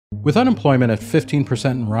With unemployment at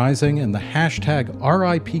 15% and rising and the hashtag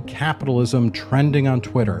RIP Capitalism trending on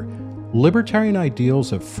Twitter, libertarian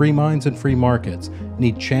ideals of free minds and free markets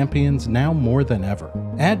need champions now more than ever.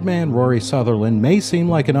 Ad man Rory Sutherland may seem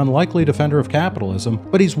like an unlikely defender of capitalism,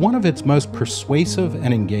 but he's one of its most persuasive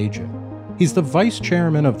and engaging. He's the vice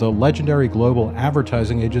chairman of the legendary global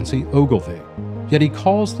advertising agency Ogilvy, yet he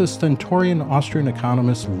calls the stentorian Austrian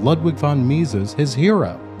economist Ludwig von Mises his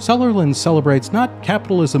hero. Sutherland celebrates not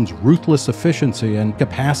capitalism's ruthless efficiency and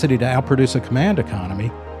capacity to outproduce a command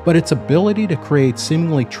economy, but its ability to create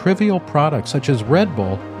seemingly trivial products such as Red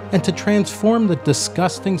Bull and to transform the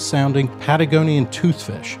disgusting-sounding Patagonian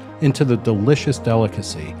toothfish into the delicious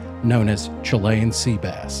delicacy known as Chilean sea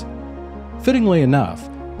bass. Fittingly enough,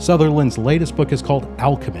 Sutherland's latest book is called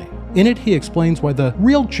Alchemy. In it, he explains why the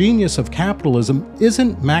real genius of capitalism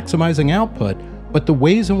isn't maximizing output, but the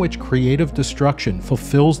ways in which creative destruction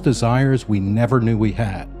fulfills desires we never knew we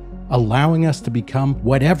had, allowing us to become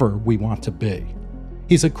whatever we want to be.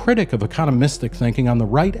 He's a critic of economistic thinking on the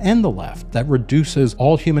right and the left that reduces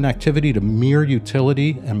all human activity to mere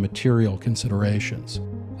utility and material considerations.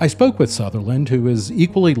 I spoke with Sutherland, who is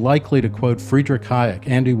equally likely to quote Friedrich Hayek,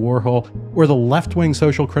 Andy Warhol, or the left-wing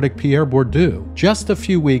social critic Pierre Bourdieu, just a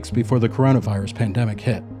few weeks before the coronavirus pandemic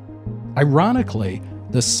hit. Ironically,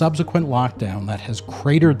 the subsequent lockdown that has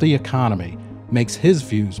cratered the economy makes his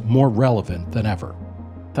views more relevant than ever.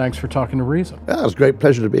 Thanks for talking to Reason. Yeah, it's a great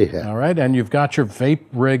pleasure to be here. All right, and you've got your vape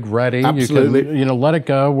rig ready. Absolutely. You can, let it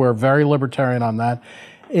go. We're very libertarian on that.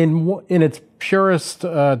 In its purest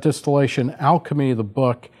distillation, Alchemy, the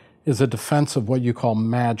book, is a defense of what you call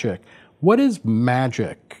magic. What is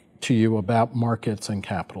magic to you about markets and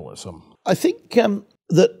capitalism? I think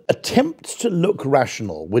that attempts to look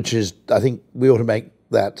rational, which is, I think we ought to make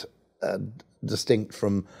that distinct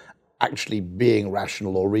from actually being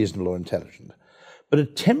rational or reasonable or intelligent, but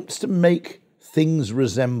attempts to make things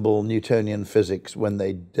resemble Newtonian physics when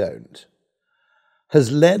they don't,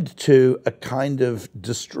 has led to a kind of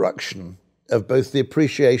destruction of both the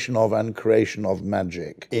appreciation of and creation of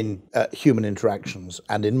magic in human interactions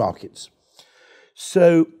and in markets.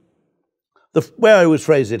 So the way I always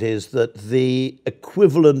phrase it is that the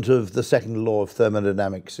equivalent of the second law of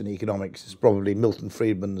thermodynamics in economics is probably Milton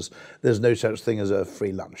Friedman's "there's no such thing as a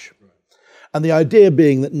free lunch." And the idea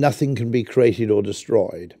being that nothing can be created or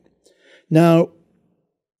destroyed. Now,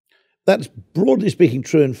 that's broadly speaking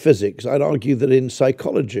true in physics. I'd argue that in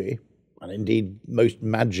psychology, and indeed most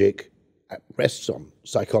magic rests on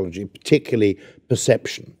psychology, particularly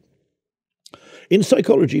perception. In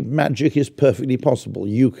psychology, magic is perfectly possible.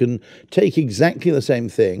 You can take exactly the same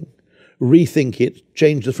thing, rethink it,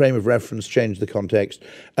 change the frame of reference, change the context,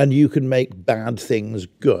 and you can make bad things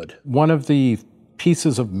good. One of the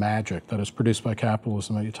pieces of magic that is produced by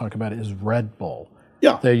capitalism that you talk about is Red Bull.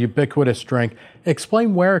 Yeah. The ubiquitous drink.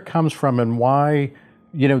 Explain where it comes from and why,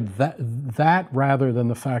 that rather than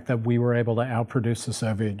the fact that we were able to outproduce the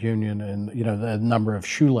Soviet Union in, the number of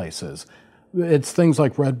shoelaces. It's things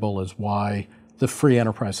like Red Bull is why the free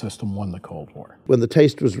enterprise system won the Cold War. When the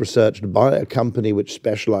taste was researched by a company which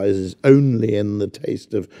specializes only in the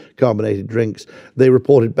taste of carbonated drinks, they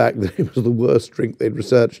reported back that it was the worst drink they'd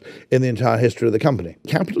researched in the entire history of the company.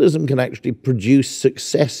 Capitalism can actually produce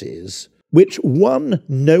successes which,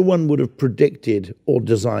 no one would have predicted or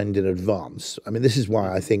designed in advance. I mean, this is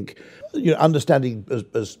why I think, understanding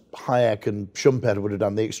as Hayek and Schumpeter would have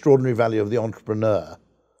done, the extraordinary value of the entrepreneur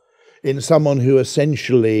in someone who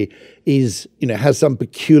essentially is, has some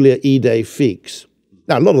peculiar idée fixe.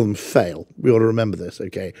 Now, a lot of them fail. We ought to remember this,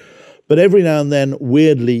 okay? But every now and then,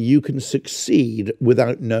 weirdly, you can succeed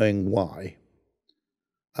without knowing why.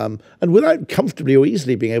 And without comfortably or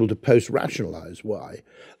easily being able to post-rationalize why.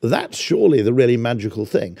 That's surely the really magical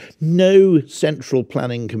thing. No central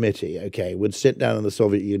planning committee, okay, would sit down in the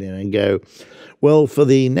Soviet Union and go, well, for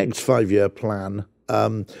the next 5-year plan,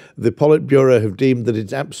 the Politburo have deemed that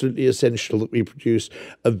it's absolutely essential that we produce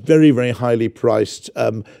a very, very highly priced,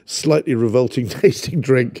 slightly revolting tasting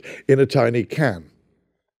drink in a tiny can.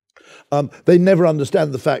 They never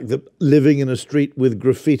understand the fact that living in a street with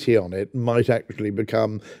graffiti on it might actually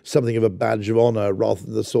become something of a badge of honor rather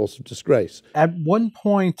than the source of disgrace. At one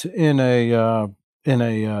point in a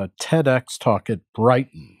TEDx talk at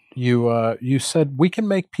Brighton, you said we can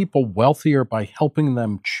make people wealthier by helping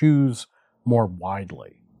them choose more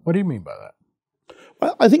widely. What do you mean by that?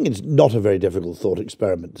 Well, I think it's not a very difficult thought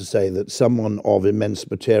experiment to say that someone of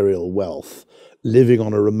immense material wealth living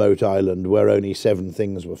on a remote island where only 7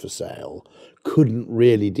 things were for sale couldn't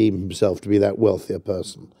really deem himself to be that wealthy a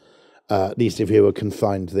person, at least if he were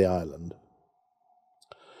confined to the island.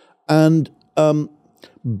 And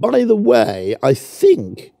by the way, I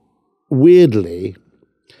think weirdly,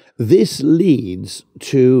 this leads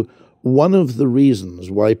to one of the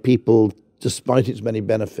reasons why people, despite its many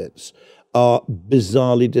benefits, are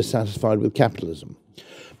bizarrely dissatisfied with capitalism.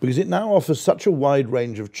 Because it now offers such a wide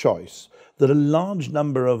range of choice that a large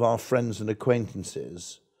number of our friends and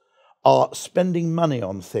acquaintances are spending money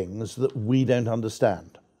on things that we don't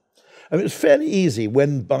understand. I mean, it's fairly easy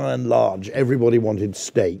when, by and large, everybody wanted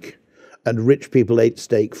steak, and rich people ate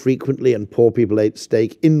steak frequently and poor people ate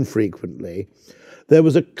steak infrequently. There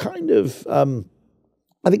was a kind of,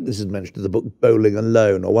 I think this is mentioned in the book Bowling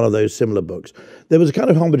Alone, or one of those similar books. There was a kind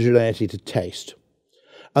of homogeneity to taste.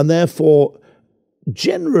 And therefore,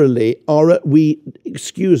 generally, we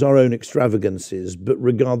excuse our own extravagances, but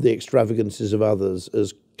regard the extravagances of others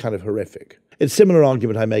as kind of horrific. A similar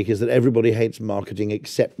argument I make is that everybody hates marketing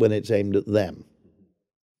except when it's aimed at them.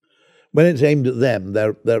 When it's aimed at them,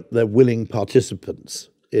 they're willing participants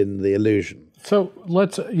in the illusion. So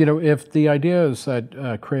let's, if the idea is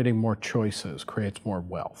that creating more choices creates more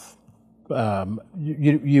wealth,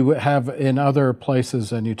 you have in other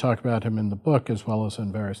places, and you talk about him in the book as well as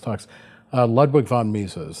in various talks, Ludwig von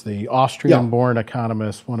Mises, the Austrian-born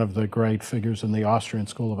economist, one of the great figures in the Austrian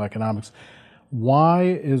School of Economics. Why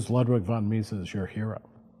is Ludwig von Mises your hero?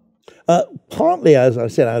 Partly, as I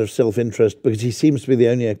said, out of self-interest, because he seems to be the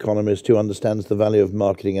only economist who understands the value of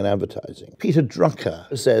marketing and advertising. Peter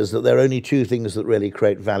Drucker says that there are only two things that really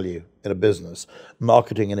create value in a business: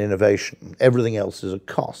 marketing and innovation. Everything else is a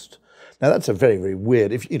cost. Now, that's a very, very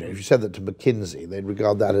weird. If you said that to McKinsey, they'd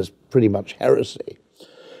regard that as pretty much heresy.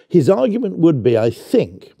 His argument would be, I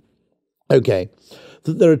think, that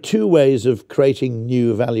there are two ways of creating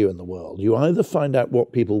new value in the world. You either find out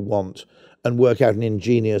what people want and work out an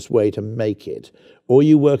ingenious way to make it, or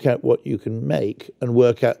you work out what you can make and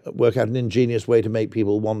work out an ingenious way to make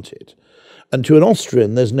people want it. And to an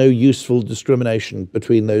Austrian, there's no useful discrimination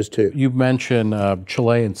between those two. You mentioned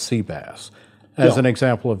Chilean sea bass as an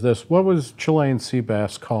example of this. What was Chilean sea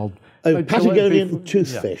bass called? Patagonian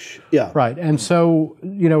toothfish. Yeah. Right. And so,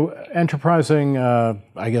 enterprising,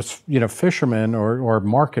 fishermen or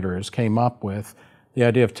marketers came up with the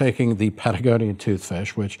idea of taking the Patagonian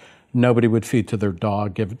toothfish, which nobody would feed to their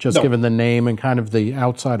dog, given the name and kind of the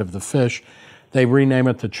outside of the fish. They rename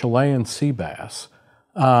it the Chilean sea bass.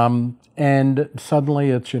 And suddenly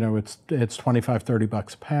it's, it's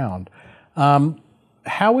 $25-30 a pound.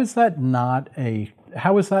 How is that not a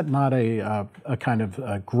kind of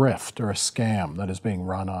a grift or a scam that is being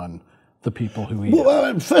run on the people who eat it?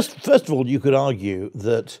 Well, first of all, you could argue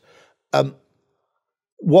that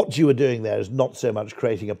what you were doing there is not so much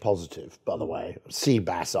creating a positive, by the way. Sea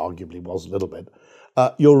bass arguably was a little bit.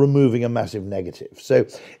 You're removing a massive negative. So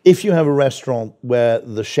if you have a restaurant where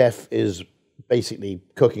the chef is basically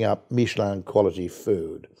cooking up Michelin quality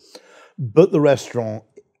food, but the restaurant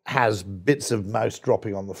has bits of mouse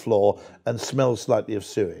dropping on the floor and smells slightly of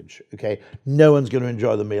sewage, no one's going to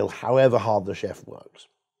enjoy the meal, however hard the chef works.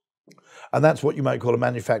 And that's what you might call a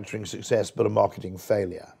manufacturing success, but a marketing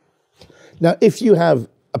failure. Now, if you have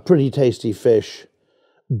a pretty tasty fish,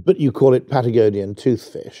 but you call it Patagonian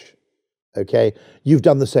toothfish, you've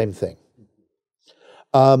done the same thing.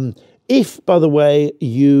 If, by the way,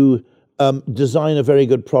 you design a very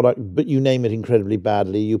good product, but you name it incredibly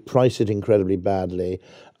badly, you price it incredibly badly,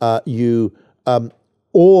 your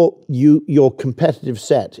competitive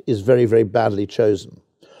set is very, very badly chosen,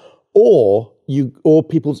 or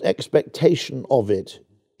people's expectation of it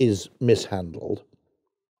is mishandled,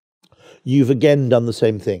 you've again done the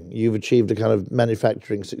same thing. You've achieved a kind of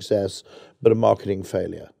manufacturing success, but a marketing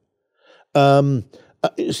failure.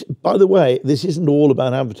 By the way, this isn't all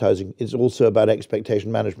about advertising. It's also about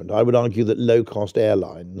expectation management. I would argue that low-cost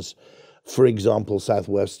airlines, for example,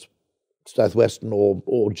 Southwestern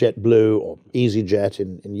or JetBlue or EasyJet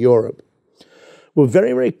in Europe, were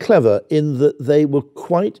very, very clever in that they were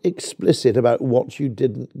quite explicit about what you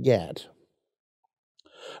didn't get.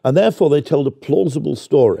 And therefore, they told a plausible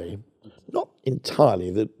story, not entirely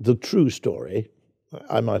the true story,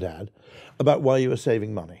 I might add, about why you were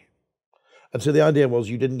saving money. And so the idea was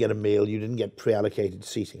you didn't get a meal, you didn't get pre-allocated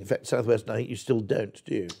seating. In fact, Southwest, I think you still don't,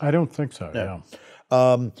 do you? I don't think so, no.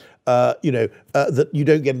 That you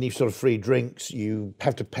don't get any sort of free drinks, you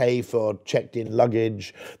have to pay for checked-in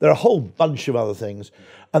luggage. There are a whole bunch of other things.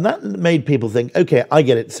 And that made people think, okay, I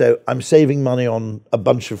get it. So I'm saving money on a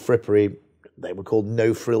bunch of frippery. They were called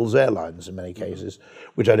no-frills airlines in many cases,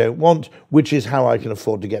 which I don't want, which is how I can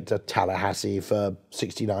afford to get to Tallahassee for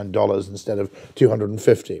 $69 instead of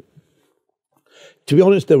 $250. To be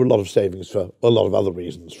honest, there were a lot of savings for a lot of other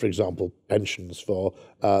reasons. For example, pensions for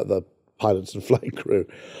the pilots and flight crew.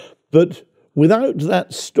 But Without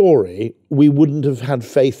that story, we wouldn't have had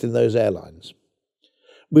faith in those airlines.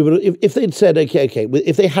 We would, if they'd said, okay,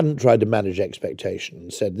 if they hadn't tried to manage expectation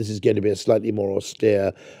and said this is going to be a slightly more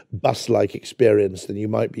austere bus-like experience than you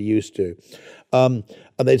might be used to, and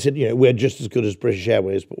they'd said, we're just as good as British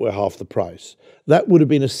Airways, but we're half the price. That would have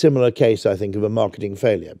been a similar case, I think, of a marketing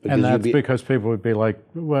failure. And that's because people would be like,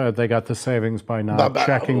 well, they got the savings by not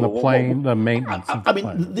checking the plane, the maintenance of the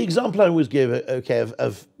plane. The example I always give,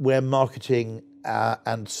 of where marketing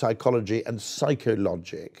and psychology and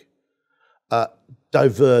psychologic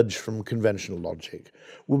diverge from conventional logic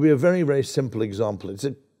will be a very, very simple example. It's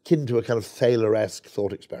akin to a kind of Thaler-esque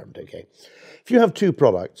thought experiment, okay? If you have two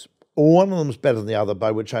products, one of them is better than the other,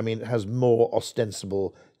 by which I mean it has more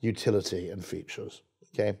ostensible utility and features,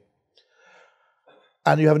 okay?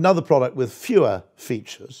 And you have another product with fewer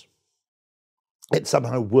features. It's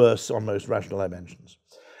somehow worse on most rational dimensions.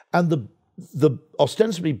 And the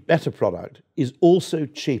ostensibly better product is also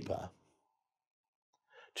cheaper.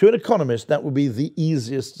 To an economist, that would be the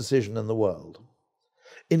easiest decision in the world.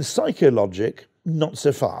 In psychologic, not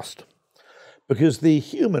so fast. Because the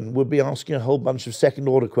human would be asking a whole bunch of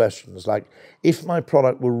second-order questions, like, if this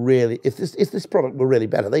product were really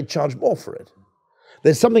better, they'd charge more for it.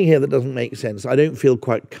 There's something here that doesn't make sense. I don't feel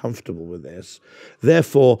quite comfortable with this.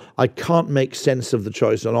 Therefore, I can't make sense of the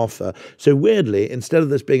choice on offer. So weirdly, instead of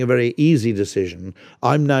this being a very easy decision,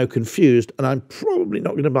 I'm now confused, and I'm probably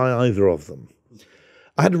not going to buy either of them.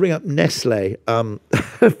 I had to ring up Nestle a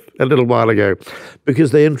little while ago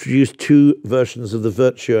because they introduced two versions of the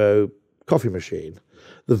Virtuo coffee machine,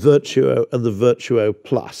 the Virtuo and the Virtuo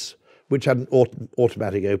Plus, which had an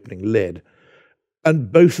automatic opening lid.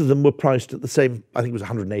 And both of them were priced at the same, I think it was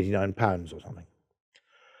 £189 or something.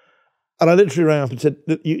 And I literally rang up and said,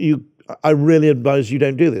 I really advise you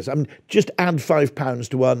don't do this. I mean, just add £5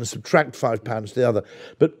 to one, subtract £5 to the other.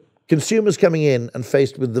 But consumers coming in and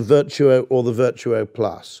faced with the Virtuo or the Virtuo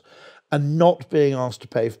Plus and not being asked to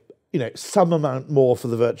pay, some amount more for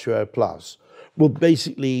the Virtuo Plus will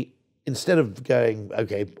basically, instead of going,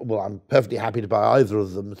 okay, well, I'm perfectly happy to buy either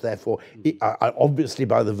of them, therefore I obviously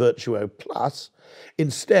buy the Virtuo Plus,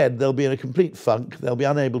 instead they'll be in a complete funk. They'll be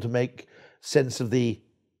unable to make sense of the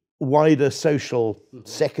wider social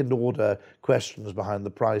second-order questions behind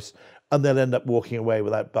the price, and they'll end up walking away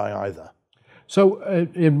without buying either. So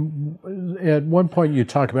at one point you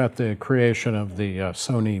talk about the creation of the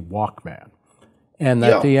Sony Walkman, and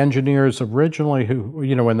that the engineers originally who,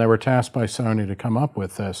 when they were tasked by Sony to come up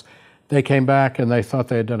with this, they came back and they thought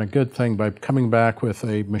they had done a good thing by coming back with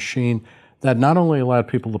a machine that not only allowed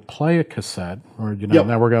people to play a cassette, or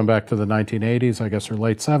now we're going back to the 1980s, I guess, or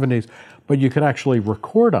late 70s, but you could actually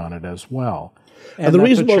record on it as well. And the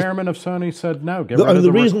reason chairman of Sony said, no, get rid of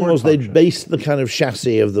the reason was they based the kind of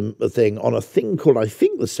chassis of the thing on a thing called, I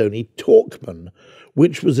think, the Sony Talkman,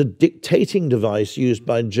 which was a dictating device used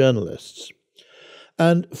by journalists.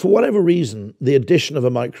 And for whatever reason, the addition of a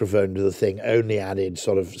microphone to the thing only added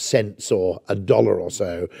sort of cents or $1 or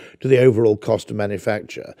so to the overall cost of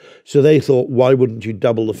manufacture. So they thought, why wouldn't you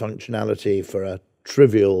double the functionality for a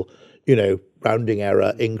trivial, rounding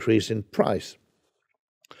error increase in price?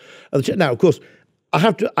 Now, of course, I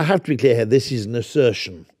have to be clear here, this is an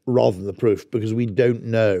assertion rather than the proof, because we don't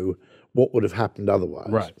know what would have happened otherwise.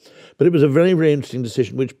 Right. But it was a very, very interesting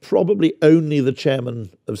decision, which probably only the chairman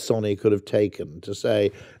of Sony could have taken, to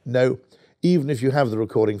say, no, even if you have the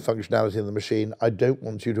recording functionality in the machine, I don't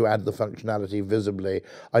want you to add the functionality visibly.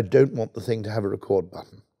 I don't want the thing to have a record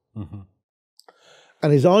button. Mm-hmm.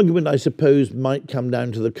 And his argument, I suppose, might come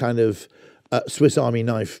down to the kind of Swiss Army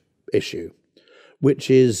knife issue, which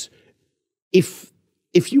is, if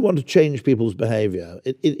you want to change people's behaviour,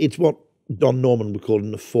 it's what Don Norman would call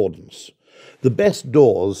an affordance. The best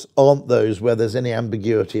doors aren't those where there's any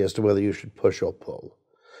ambiguity as to whether you should push or pull.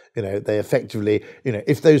 They effectively,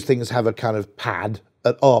 if those things have a kind of pad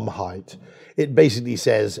at arm height, it basically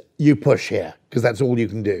says, you push here, because that's all you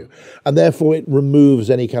can do. And therefore it removes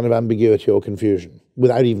any kind of ambiguity or confusion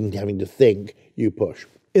without even having to think, you push.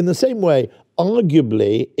 In the same way,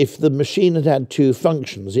 arguably, if the machine had had two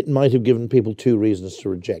functions, it might have given people two reasons to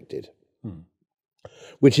reject it.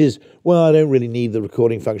 Which is, well, I don't really need the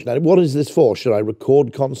recording functionality. What is this for? Should I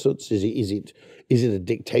record concerts? Is it a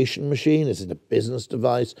dictation machine? Is it a business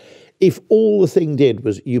device? If all the thing did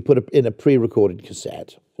was you put in a pre-recorded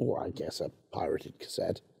cassette, or I guess a pirated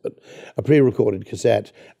cassette, but a pre-recorded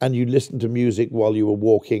cassette, and you listened to music while you were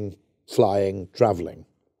walking, flying, traveling,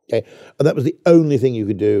 okay, and that was the only thing you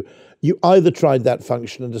could do, you either tried that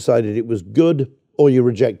function and decided it was good, or you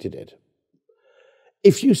rejected it.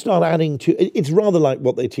 If you start adding to, it's rather like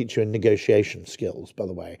what they teach you in negotiation skills, by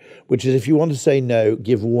the way, which is if you want to say no,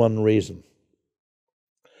 give one reason.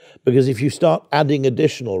 Because if you start adding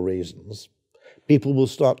additional reasons, people will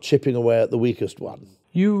start chipping away at the weakest one.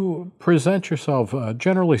 You present yourself,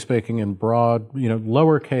 generally speaking, in broad,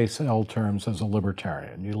 lowercase L terms as a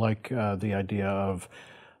libertarian. You like the idea of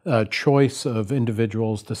choice of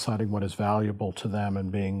individuals deciding what is valuable to them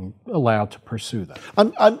and being allowed to pursue that.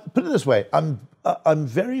 Put it this way, I'm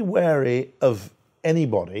very wary of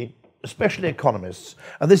anybody, especially economists,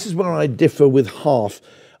 and this is where I differ with half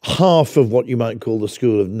of what you might call the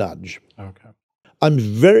school of nudge. Okay. I'm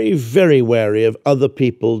very, very wary of other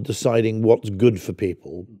people deciding what's good for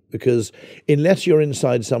people, because unless you're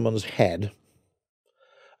inside someone's head,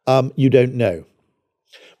 you don't know.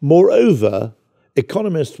 Moreover,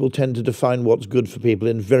 economists will tend to define what's good for people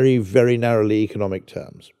in very, very narrowly economic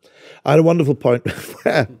terms. I had a wonderful point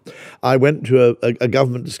where I went to a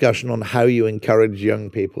government discussion on how you encourage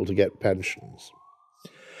young people to get pensions.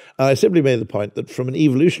 And I simply made the point that from an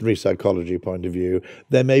evolutionary psychology point of view,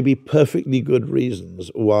 there may be perfectly good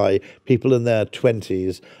reasons why people in their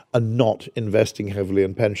 20s are not investing heavily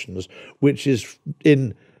in pensions, which is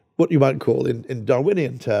in what you might call, in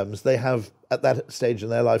Darwinian terms, they have at that stage in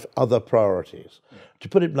their life other priorities. To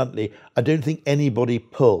put it bluntly, I don't think anybody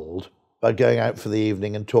pulled by going out for the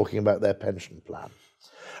evening and talking about their pension plan.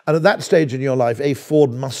 And at that stage in your life, a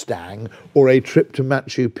Ford Mustang or a trip to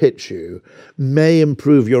Machu Picchu may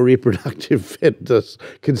improve your reproductive fitness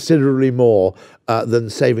considerably more than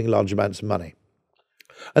saving large amounts of money.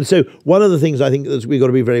 And so one of the things I think that we've got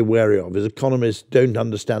to be very wary of is economists don't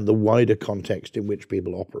understand the wider context in which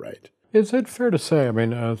people operate. Is it fair to say, I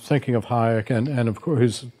mean, thinking of Hayek and of course,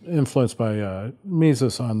 who's influenced by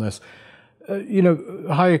Mises on this,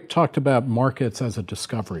 Hayek talked about markets as a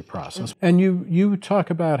discovery process. And you talk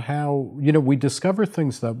about how, we discover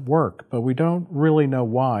things that work, but we don't really know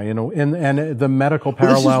why. And the medical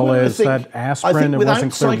parallel is that aspirin, it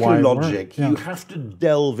wasn't clear why it worked. Without psychologic, you have to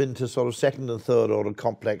delve into sort of second and third order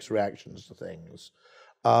complex reactions to things,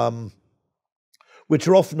 which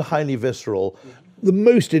are often highly visceral. The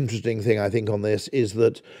most interesting thing I think on this is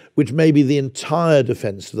that, which may be the entire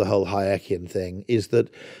defense to the whole Hayekian thing, is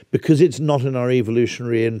that because it's not in our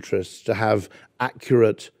evolutionary interests to have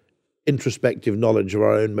accurate introspective knowledge of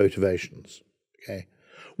our own motivations, okay?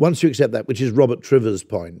 Once you accept that, which is Robert Trivers'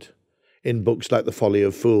 point in books like The Folly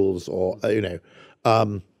of Fools, or,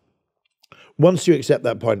 once you accept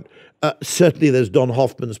that point, certainly there's Don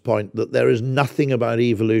Hoffman's point that there is nothing about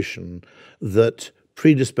evolution that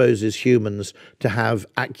predisposes humans to have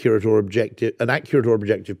an accurate or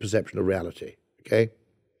objective perception of reality. Okay,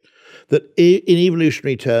 that in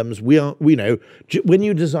evolutionary terms, we know when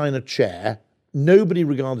you design a chair, nobody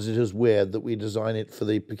regards it as weird that we design it for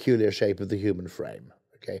the peculiar shape of the human frame.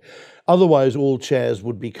 Okay, otherwise all chairs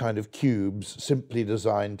would be kind of cubes, simply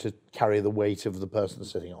designed to carry the weight of the person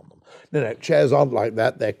sitting on them. No, chairs aren't like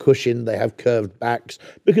that. They're cushioned. They have curved backs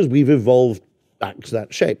because we've evolved backs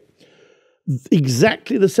that shape.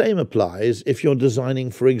 Exactly the same applies if you're designing,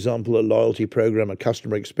 for example, a loyalty program, a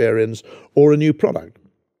customer experience, or a new product.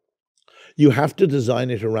 You have to design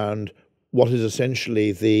it around what is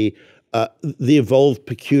essentially the evolved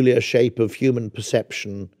peculiar shape of human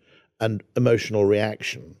perception and emotional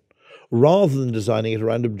reaction, rather than designing it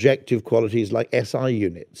around objective qualities like SI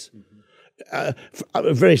units. A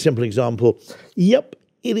very simple example, yep,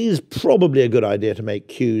 it is probably a good idea to make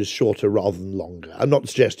queues shorter rather than longer. I'm not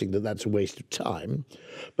suggesting that that's a waste of time,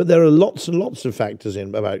 but there are lots and lots of factors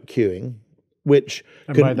about queuing, which...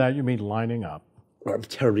 And by that you mean lining up. I'm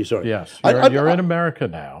terribly sorry. Yes, you're in America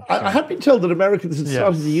now. I have been told that Americans have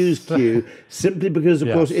started to use queue simply because, of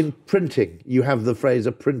course, in printing, you have the phrase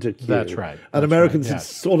a printer queue. That's right. And Americans have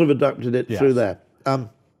sort of adapted it through there.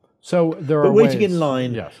 So there are but waiting ways, in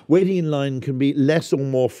line, waiting in line can be less or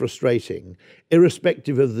more frustrating,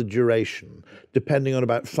 irrespective of the duration, depending on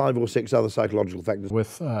about 5 or 6 other psychological factors.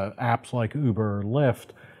 With apps like Uber or Lyft,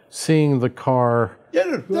 seeing the car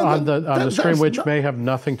on the screen, which may have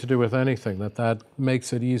nothing to do with anything, that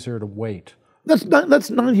makes it easier to wait. That's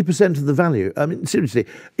 90% of the value. I mean, seriously,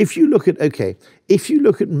 if you look at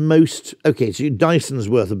most, so Dyson's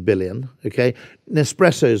worth $1 billion, okay,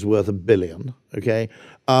 Nespresso's worth $1 billion, okay.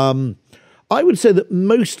 I would say that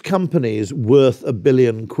most companies worth £1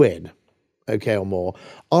 billion, okay, or more,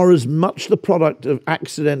 are as much the product of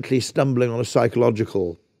accidentally stumbling on a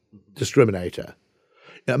psychological discriminator,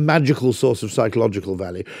 a magical source of psychological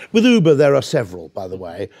value. With Uber, there are several, by the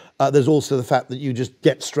way. There's also the fact that you just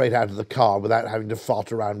get straight out of the car without having to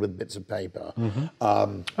fart around with bits of paper.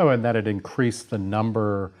 And that it increased the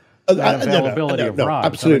number and availability of rides.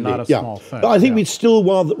 Absolutely, not a small thing. But I think we'd still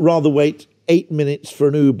rather wait 8 minutes for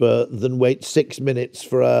an Uber than wait 6 minutes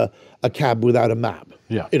for a cab without a map.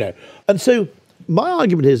 Yeah. And so My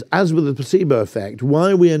argument is, as with the placebo effect,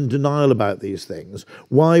 why are we in denial about these things?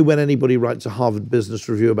 Why, when anybody writes a Harvard Business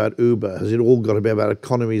Review about Uber, has it all got to be about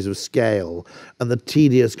economies of scale and the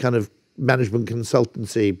tedious kind of management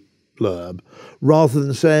consultancy blurb, rather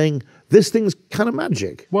than saying, this thing's kind of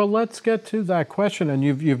magic? Well, let's get to that question, and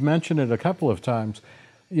you've mentioned it a couple of times.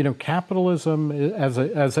 You know, capitalism as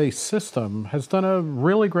a system has done a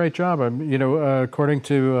really great job. You know, according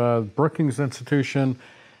to Brookings Institution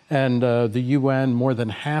and the UN, more than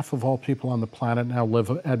half of all people on the planet now live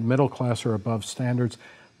at middle class or above standards.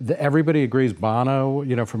 Everybody agrees. Bono,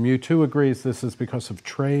 you know, from U2 agrees this is because of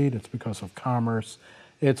trade, it's because of commerce,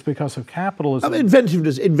 it's because of capitalism. I mean,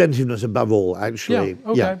 inventiveness above all, actually. Yeah,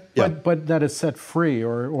 okay. Yeah. But that is set free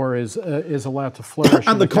or is allowed to flourish.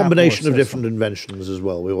 And the combination of different inventions as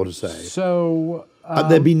well, we ought to say. So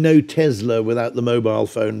there'd be no Tesla without the mobile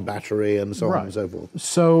phone battery and so on and so forth.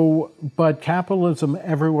 So, but capitalism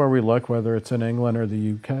everywhere we look, whether it's in England or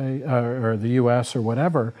the UK or the US or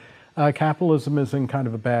whatever, capitalism is in kind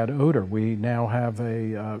of a bad odor. We now have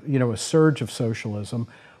a surge of socialism.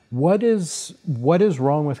 What is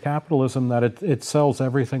wrong with capitalism that it sells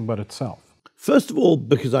everything but itself? First of all,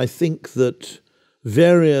 because I think that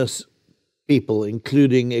various people,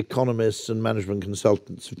 including economists and management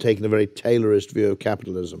consultants, have taken a very Taylorist view of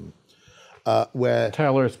capitalism, where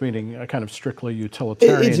Taylorist meaning a kind of strictly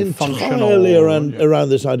utilitarian, it's entirely around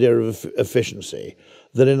this idea of efficiency.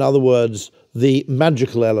 That, in other words, the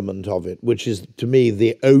magical element of it, which is to me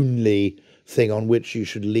the only thing on which you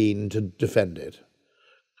should lean to defend it.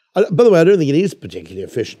 By the way, I don't think it is particularly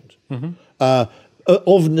efficient.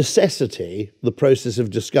 Of necessity, the process of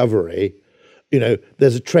discovery, you know,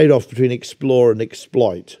 there's a trade-off between explore and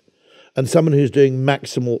exploit. And someone who's doing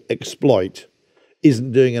maximal exploit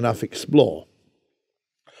isn't doing enough explore.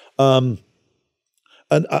 And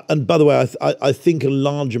by the way, I think a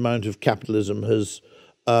large amount of capitalism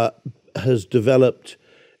has developed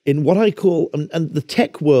in what I call, and the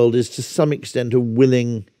tech world is to some extent a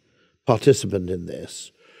willing participant in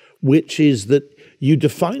this, which is that you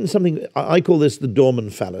define something. I call this the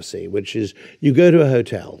doorman fallacy, which is you go to a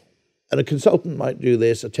hotel, and a consultant might do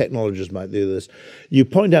this, a technologist might do this. You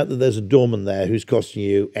point out that there's a doorman there who's costing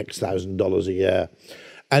you X $1,000s a year,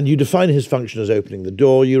 and you define his function as opening the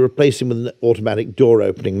door. You replace him with an automatic door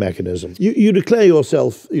opening mechanism. You declare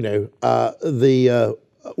yourself, you know, the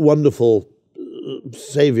wonderful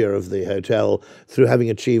savior of the hotel through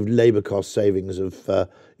having achieved labor cost savings of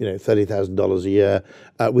 $30,000 a year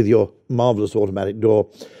with your marvelous automatic door.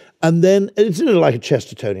 And then it's like a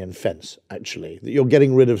Chestertonian fence, actually, that you're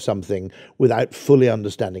getting rid of something without fully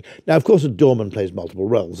understanding. Now, of course, a doorman plays multiple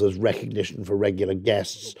roles. There's recognition for regular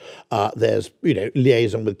guests. There's, you know,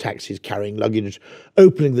 liaison with taxis carrying luggage.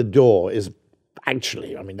 Opening the door is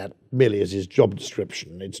actually, I mean, that merely is his job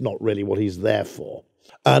description. It's not really what he's there for.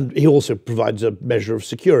 And he also provides a measure of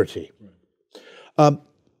security.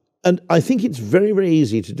 And I think it's very, very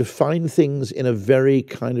easy to define things in a very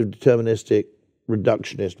kind of deterministic,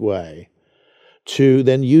 reductionist way, to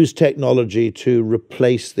then use technology to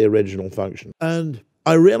replace the original function. And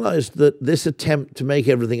I realized that this attempt to make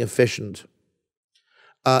everything efficient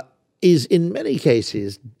is in many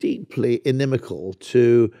cases deeply inimical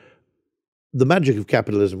to the magic of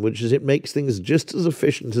capitalism, which is it makes things just as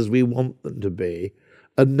efficient as we want them to be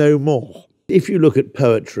and no more. If you look at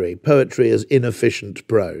poetry, poetry is inefficient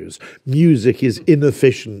prose. Music is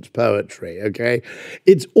inefficient poetry, okay?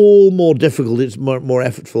 It's all more difficult, it's more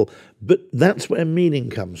effortful, but that's where meaning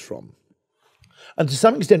comes from. And to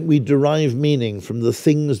some extent, we derive meaning from the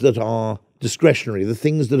things that are discretionary, the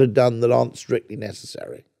things that are done that aren't strictly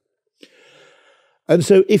necessary. And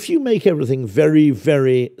so if you make everything very,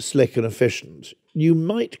 very slick and efficient, you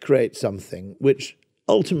might create something which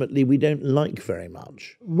ultimately we don't like very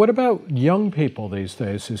much. What about young people these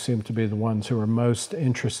days who seem to be the ones who are most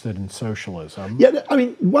interested in socialism? Yeah, I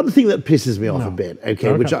mean, one thing that pisses me off a bit,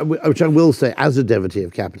 okay, which I will say as a devotee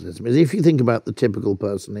of capitalism, is if you think about the typical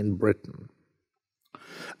person in Britain,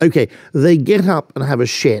 okay, they get up and have a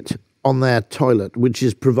shit on their toilet, which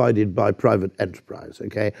is provided by private enterprise,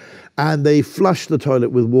 okay? And they flush the toilet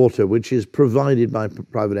with water, which is provided by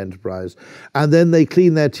private enterprise. And then they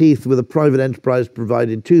clean their teeth with a private enterprise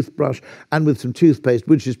provided toothbrush and with some toothpaste,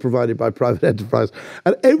 which is provided by private enterprise.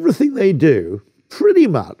 And everything they do, pretty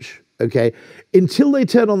much, okay, until they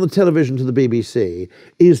turn on the television to the BBC,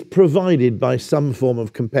 is provided by some form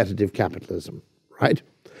of competitive capitalism, right?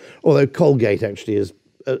 Although Colgate actually is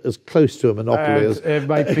as close to a monopoly as... It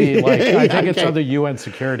might be like, I think it's on the UN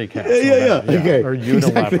Security Council. Okay. Or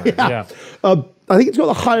Unilever, exactly, I think it's got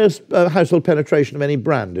the highest household penetration of any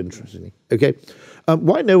brand, interestingly, okay?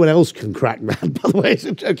 Why no one else can crack that, by the way, is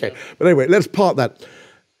okay. But anyway, let's part that.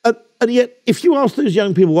 And yet, if you ask those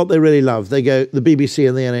young people what they really love, they go, the BBC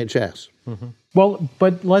and the NHS. Mm-hmm. Well,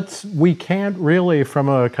 but we can't really, from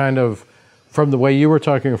the way you were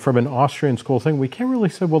talking, from an Austrian school thing, we can't really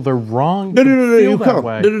say, well, they're wrong. No, you can't.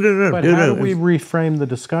 But how do we reframe the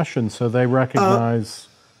discussion so they recognize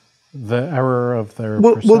the error of their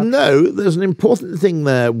perception? Well, no, there's an important thing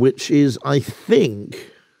there, which is, I think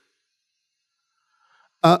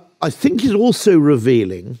is also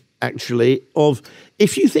revealing, actually, of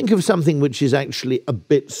if you think of something which is actually a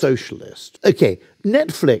bit socialist. Okay,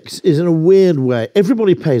 Netflix is in a weird way,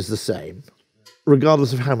 everybody pays the same,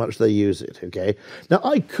 regardless of how much they use it, okay? Now,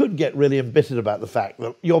 I could get really embittered about the fact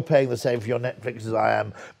that you're paying the same for your Netflix as I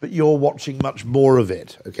am, but you're watching much more of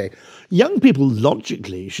it, okay? Young people,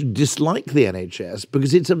 logically, should dislike the NHS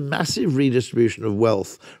because it's a massive redistribution of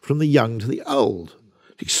wealth from the young to the old.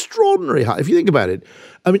 It's extraordinary high. If you think about it,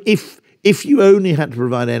 I mean, if you only had to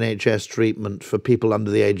provide NHS treatment for people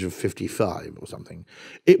under the age of 55 or something,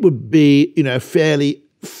 it would be, a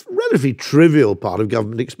relatively trivial part of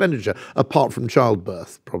government expenditure, apart from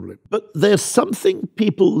childbirth, probably. But there's something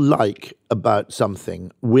people like about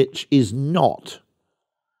something which is not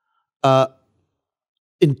so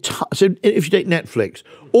if you take Netflix,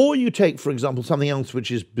 or you take, for example, something else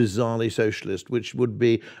which is bizarrely socialist, which would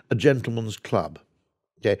be a gentleman's club,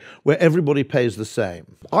 okay, where everybody pays the same.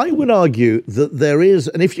 I would argue that there is,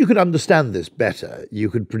 and if you could understand this better,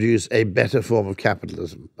 you could produce a better form of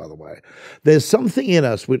capitalism, by the way. There's something in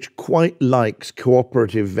us which quite likes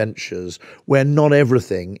cooperative ventures where not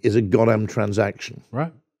everything is a goddamn transaction.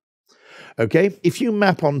 Right. Okay? If you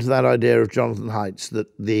map onto that idea of Jonathan Haidt's that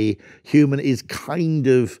the human is kind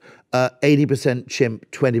of 80%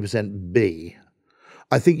 chimp, 20% bee,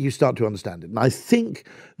 I think you start to understand it. And I think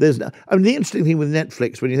the interesting thing with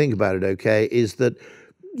Netflix, when you think about it, okay, is that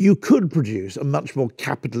you could produce a much more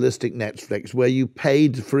capitalistic Netflix where you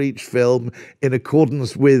paid for each film in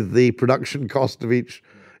accordance with the production cost of each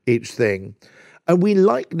thing. And we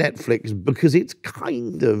like Netflix because it's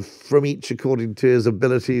kind of from each according to his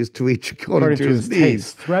abilities to each according to his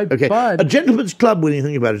needs. Taste, right? Okay. But a gentleman's club, when you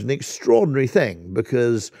think about it, is an extraordinary thing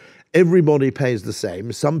because everybody pays the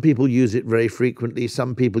same. Some people use it very frequently.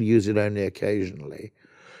 Some people use it only occasionally.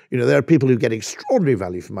 There are people who get extraordinary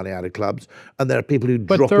value for money out of clubs, and there are people who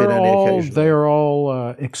drop in only occasionally. They are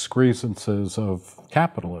all excrescences of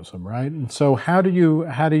capitalism, right? And so how do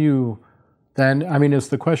you then, is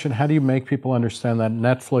the question, how do you make people understand that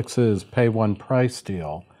Netflix's pay one price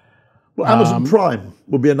deal? Well, Amazon Prime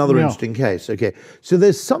would be another interesting case. Okay, so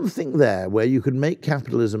there's something there where you could make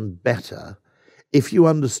capitalism better if you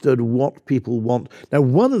understood what people want. Now,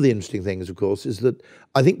 one of the interesting things, of course, is that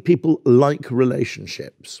I think people like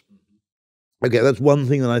relationships. Okay, that's one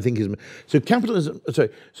thing that I think is...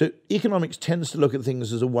 So economics tends to look at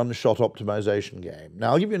things as a one-shot optimization game.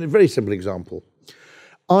 Now, I'll give you a very simple example.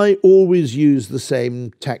 I always use the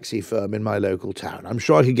same taxi firm in my local town. I'm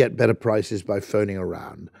sure I could get better prices by phoning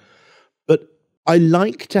around. But I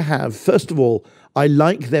like to have, first of all, I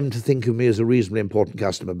like them to think of me as a reasonably important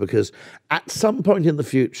customer because at some point in the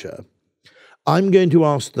future, I'm going to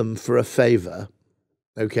ask them for a favor,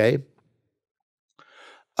 okay?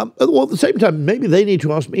 Well, at the same time, maybe they need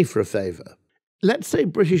to ask me for a favor. Let's say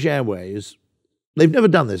British Airways, they've never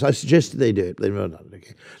done this. I suggested they do it, but they've never done it,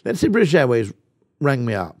 okay? Let's say British Airways rang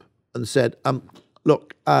me up and said,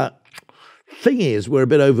 look, thing is, we're a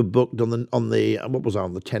bit overbooked on the what was I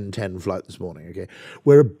on the 10:10 flight this morning? Okay,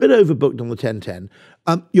 we're a bit overbooked on the 10:10.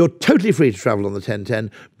 You're totally free to travel on the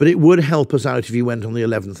 10:10, but it would help us out if you went on the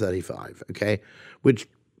 11:35. Okay, which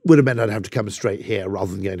would have meant I'd have to come straight here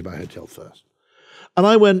rather than going to my hotel first. And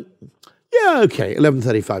I went, yeah, okay,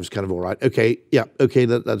 11:35 is kind of all right. Okay, yeah, okay,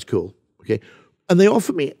 that's cool. Okay, and they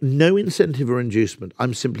offer me no incentive or inducement.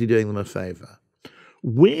 I'm simply doing them a favor.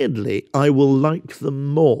 Weirdly, I will like them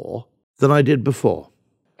more than I did before,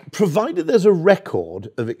 provided there's a record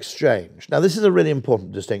of exchange. Now, this is a really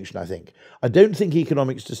important distinction, I think. I don't think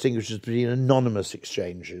economics distinguishes between anonymous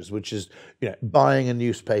exchanges, which is, buying a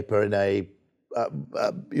newspaper in a,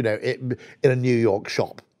 in a New York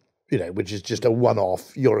shop, which is just a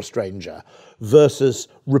one-off, you're a stranger, versus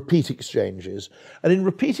repeat exchanges. And in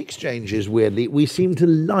repeat exchanges, weirdly, we seem to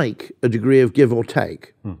like a degree of give or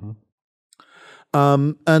take. Mm-hmm.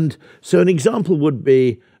 And so an example would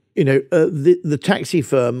be, the taxi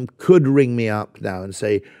firm could ring me up now and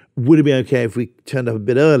say, would it be okay if we turned up a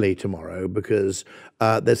bit early tomorrow because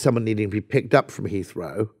there's someone needing to be picked up from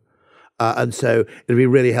Heathrow? And so it'd be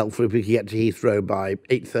really helpful if we could get to Heathrow by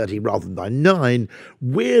 8:30 rather than by 9.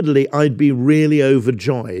 Weirdly, I'd be really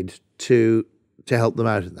overjoyed to help them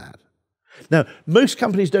out in that. Now, most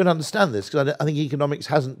companies don't understand this because I think economics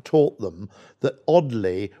hasn't taught them that,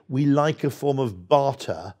 oddly, we like a form of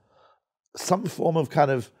barter, some form of kind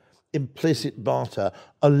of implicit barter,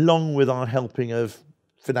 along with our helping of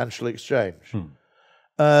financial exchange.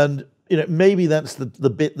 And maybe that's the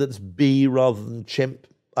bit that's bee rather than chimp.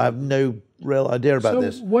 I have no real idea about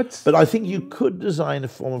this. But I think you could design a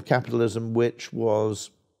form of capitalism which was...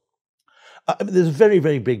 there's a very,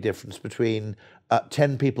 very big difference between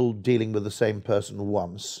 10 people dealing with the same person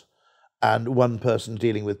once and one person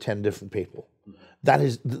dealing with 10 different people. That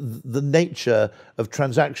is the nature of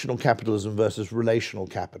transactional capitalism versus relational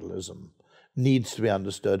capitalism needs to be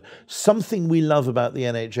understood. Something we love about the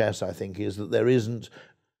NHS, I think, is that there isn't,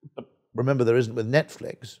 remember, there isn't with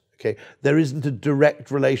Netflix, okay? There isn't a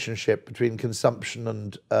direct relationship between consumption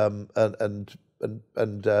and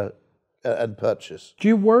purchase. Do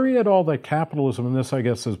you worry at all that capitalism, and this I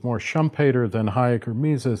guess is more Schumpeter than Hayek or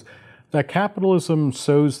Mises, that capitalism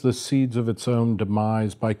sows the seeds of its own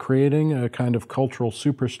demise by creating a kind of cultural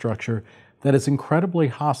superstructure that is incredibly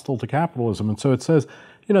hostile to capitalism? And so it says,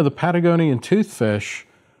 the Patagonian toothfish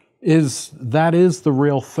is the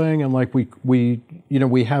real thing, and like we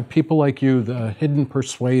have people like you, the hidden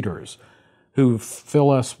persuaders, who fill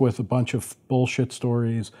us with a bunch of bullshit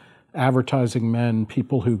stories, advertising men,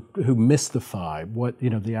 people who mystify what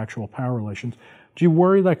the actual power relations. Do you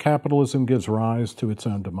worry that capitalism gives rise to its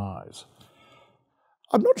own demise?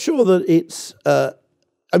 I'm not sure that it's...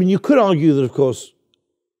 you could argue that, of course,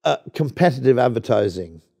 competitive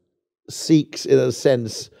advertising seeks, in a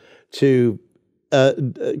sense, to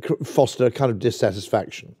foster a kind of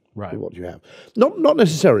dissatisfaction with what you have. Not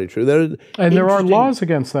necessarily true. There are laws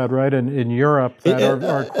against that, right? In Europe that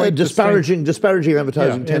are quite disparaging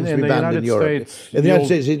advertising tends to be banned in Europe. In the United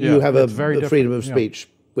States, you have a freedom of speech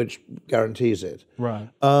which guarantees it. Right.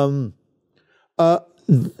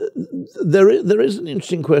 There is an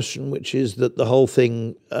interesting question, which is that the whole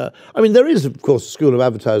thing... there is, of course, a school of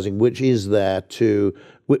advertising which is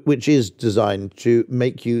designed to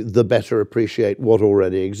make you the better appreciate what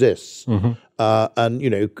already exists. There's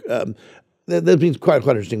been quite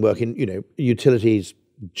interesting work in utilities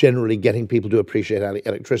generally getting people to appreciate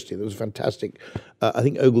electricity. There was fantastic. I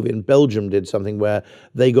think Ogilvy in Belgium did something where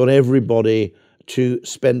they got everybody to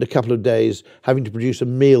spend a couple of days having to produce a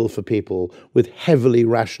meal for people with heavily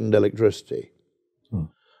rationed electricity.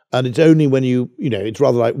 And it's only when it's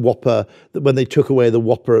rather like Whopper, that when they took away the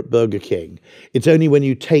Whopper at Burger King, it's only when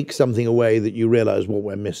you take something away that you realize what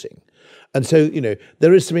we're missing. And so,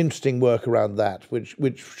 there is some interesting work around that, which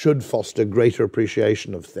should foster greater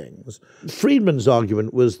appreciation of things. Friedman's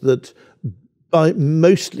argument was that by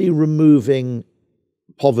mostly removing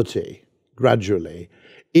poverty gradually,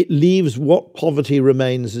 it leaves what poverty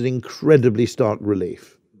remains as incredibly stark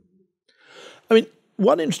relief.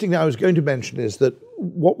 One interesting thing I was going to mention is that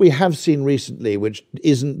what we have seen recently, which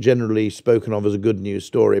isn't generally spoken of as a good news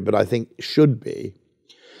story, but I think should be,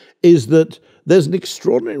 is that there's an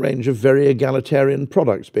extraordinary range of very egalitarian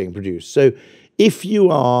products being produced. So if you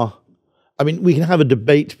are... we can have a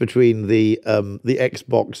debate between the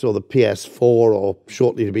Xbox or the PS4 or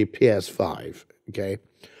shortly to be PS5, okay?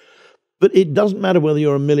 But it doesn't matter whether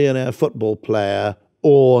you're a millionaire football player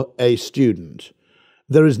or a student.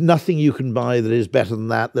 There is nothing you can buy that is better than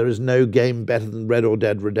that. There is no game better than Red or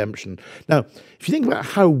Dead Redemption. Now, if you think about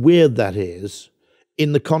how weird that is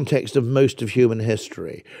in the context of most of human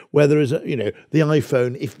history, where there is, the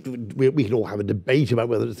iPhone, if we can all have a debate about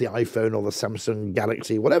whether it's the iPhone or the Samsung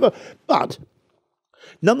Galaxy, whatever, but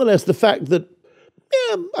nonetheless, the fact that,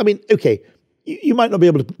 okay, you might not be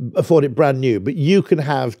able to afford it brand new, but you can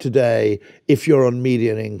have today, if you're on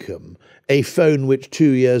median income, a phone which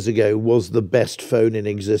 2 years ago was the best phone in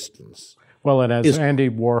existence. Well, and as Andy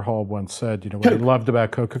Warhol once said, what he loved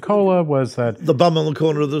about Coca-Cola was that... The bum on the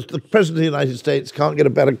corner of the President of the United States can't get a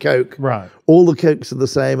better Coke. Right. All the Cokes are the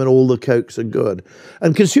same and all the Cokes are good.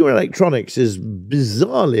 And consumer electronics is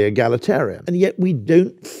bizarrely egalitarian. And yet we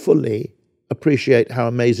don't fully appreciate how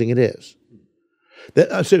amazing it is.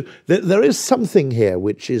 So there is something here,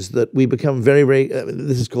 which is that we become very, very,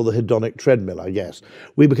 this is called the hedonic treadmill, I guess.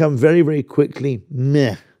 We become very, very quickly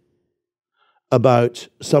meh about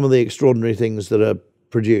some of the extraordinary things that are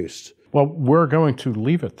produced. Well, we're going to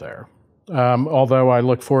leave it there. Although I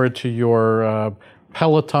look forward to your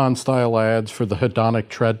Peloton-style ads for the hedonic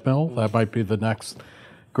treadmill. That might be the next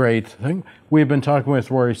great thing. We've been talking with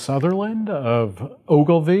Rory Sutherland of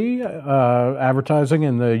Ogilvy Advertising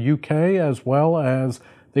in the UK, as well as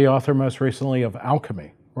the author most recently of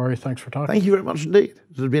Alchemy. Rory, thanks for talking. Thank you very much indeed.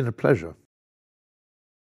 It has been a pleasure.